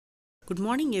Good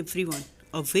morning, everyone.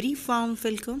 A very warm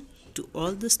welcome to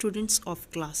all the students of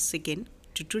class 2nd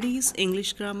to today's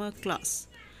English grammar class.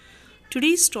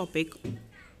 Today's topic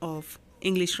of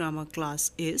English grammar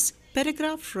class is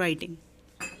paragraph writing.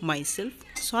 Myself,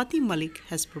 Swati Malik,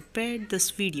 has prepared this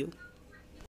video.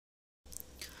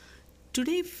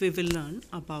 Today we will learn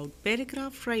about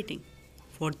paragraph writing,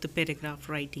 what the paragraph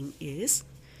writing is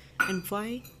and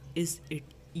why is it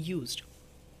used.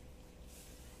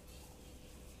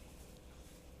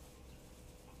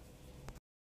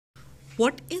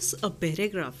 What is a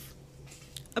paragraph?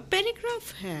 A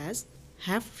paragraph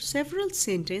have several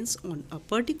sentences on a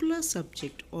particular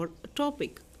subject or a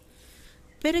topic.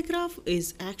 Paragraph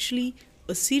is actually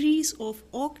a series of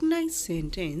organized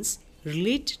sentences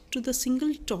related to the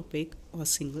single topic or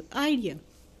single idea.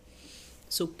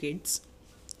 So kids,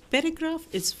 paragraph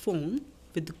is formed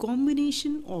with the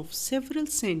combination of several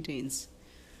sentences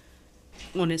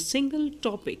on a single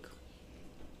topic.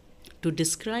 To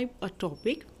describe a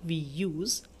topic, we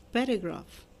use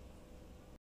paragraph.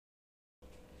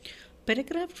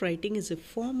 Paragraph writing is a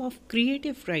form of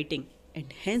creative writing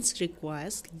and hence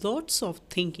requires lots of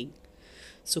thinking.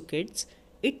 So kids,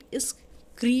 it is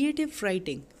creative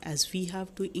writing as we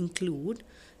have to include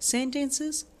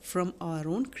sentences from our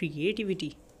own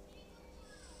creativity.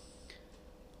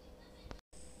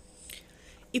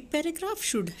 A paragraph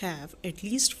should have at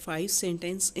least 5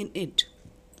 sentences in it.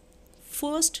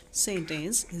 First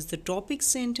sentence is the topic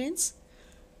sentence,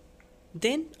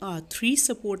 then are 3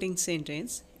 supporting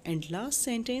sentences, and last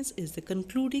sentence is the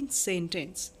concluding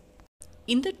sentence.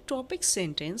 In the topic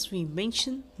sentence, we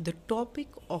mention the topic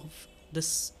of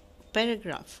this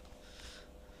paragraph.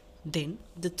 Then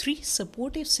the 3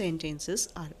 supportive sentences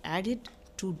are added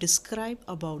to describe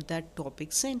about that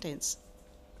topic sentence.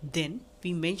 Then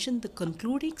we mention the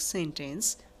concluding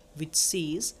sentence which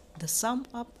says the sum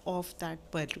up of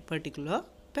that particular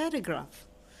paragraph.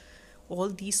 All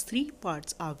these 3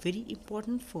 parts are very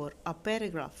important for a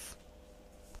paragraph.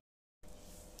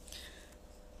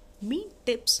 Main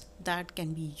tips that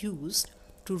can be used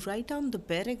to write down the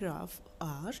paragraph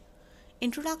are: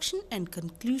 introduction and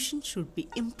conclusion should be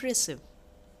impressive.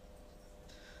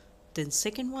 Then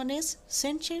second one is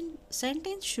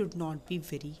sentence should not be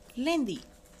very lengthy.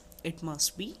 It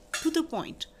must be to the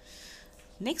point.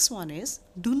 Next one is,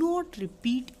 do not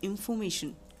repeat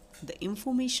information. The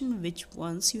information which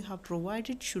once you have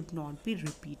provided should not be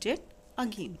repeated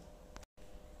again.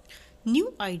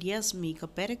 New ideas make a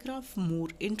paragraph more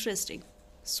interesting.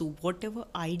 So whatever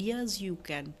ideas you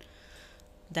can,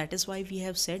 that is why we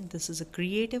have said this is a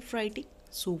creative writing.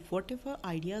 So whatever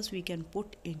ideas we can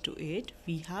put into it,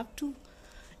 we have to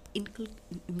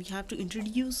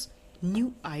introduce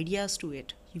new ideas to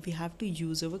it. We have to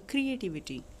use our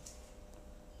creativity.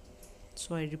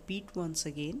 So I repeat once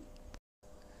again.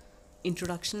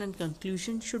 Introduction and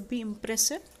conclusion should be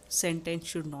impressive. Sentence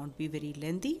should not be very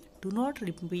lengthy. Do not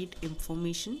repeat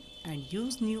information and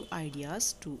use new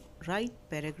ideas to write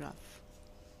paragraph.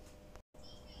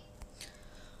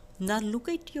 Now look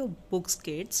at your books,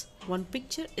 kids. One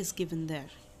picture is given there.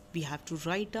 We have to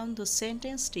write down the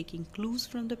sentence taking clues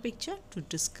from the picture to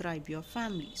describe your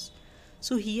families.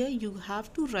 So here you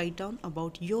have to write down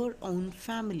about your own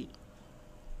family.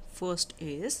 First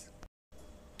is,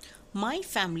 my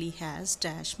family has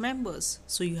dash members.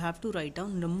 So you have to write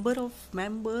down number of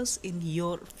members in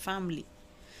your family.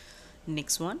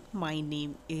 Next one, my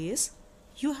name is.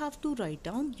 You have to write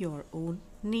down your own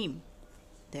name.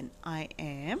 Then I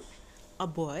am a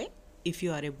boy if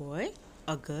you are a boy,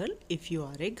 a girl if you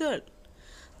are a girl.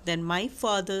 Then my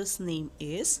father's name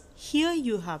is. Here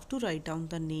you have to write down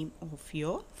the name of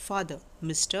your father,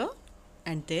 Mr.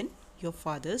 and then your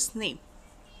father's name.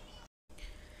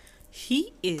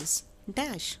 He is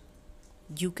dash.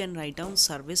 You can write down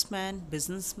serviceman,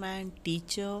 businessman,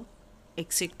 teacher,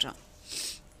 etc.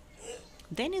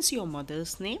 Then is your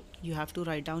mother's name. You have to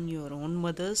write down your own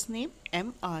mother's name.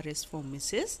 MR is for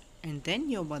Mrs. and then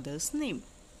your mother's name.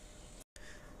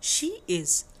 She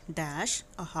is dash,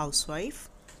 a housewife,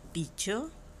 teacher,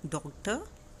 doctor.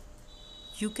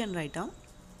 You can write down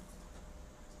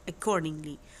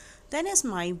accordingly. Then as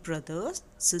my brother's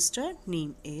sister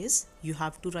name is, you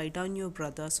have to write down your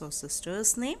brother's or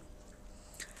sister's name.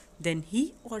 Then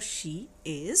he or she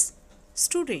is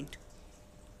student.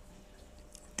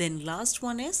 Then last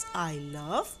one is, I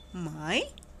love my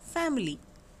family.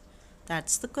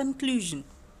 That's the conclusion.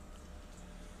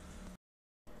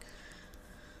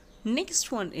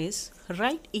 Next one is,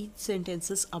 write 8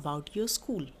 sentences about your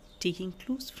school, taking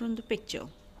clues from the picture.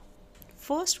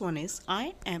 First one is,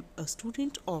 I am a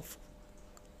student of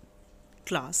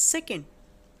class 2nd.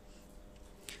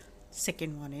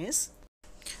 Second one is,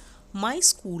 My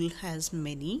school has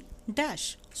many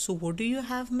dash. So what do you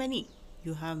have many?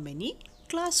 You have many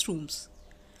classrooms.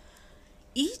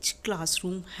 Each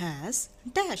classroom has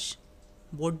dash.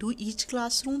 What do each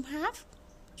classroom have?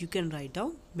 You can write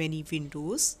down many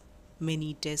windows,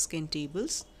 many desks and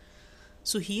tables.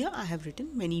 So here I have written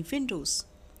many windows.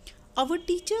 Our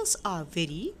teachers are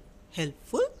very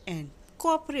helpful and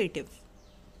cooperative.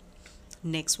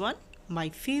 Next one, my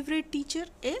favorite teacher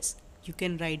is, you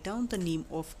can write down the name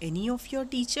of any of your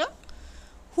teacher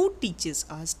who teaches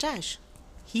us dash.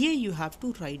 Here you have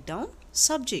to write down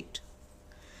subject.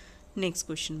 Next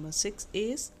question number 6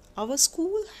 is, our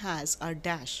school has a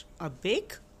dash, a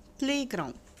big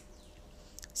playground.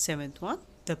 Seventh one,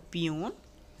 the peon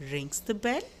rings the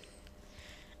bell.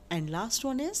 And last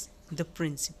one is, the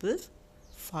principal's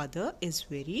father is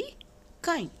very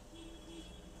kind.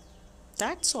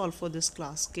 That's all for this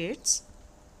class, kids.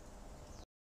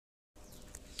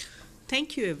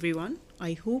 Thank you everyone.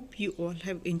 I hope you all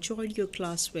have enjoyed your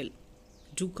class well.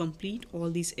 Do complete all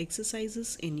these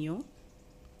exercises in your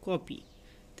copy.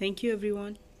 Thank you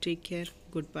everyone. Take care.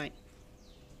 Goodbye.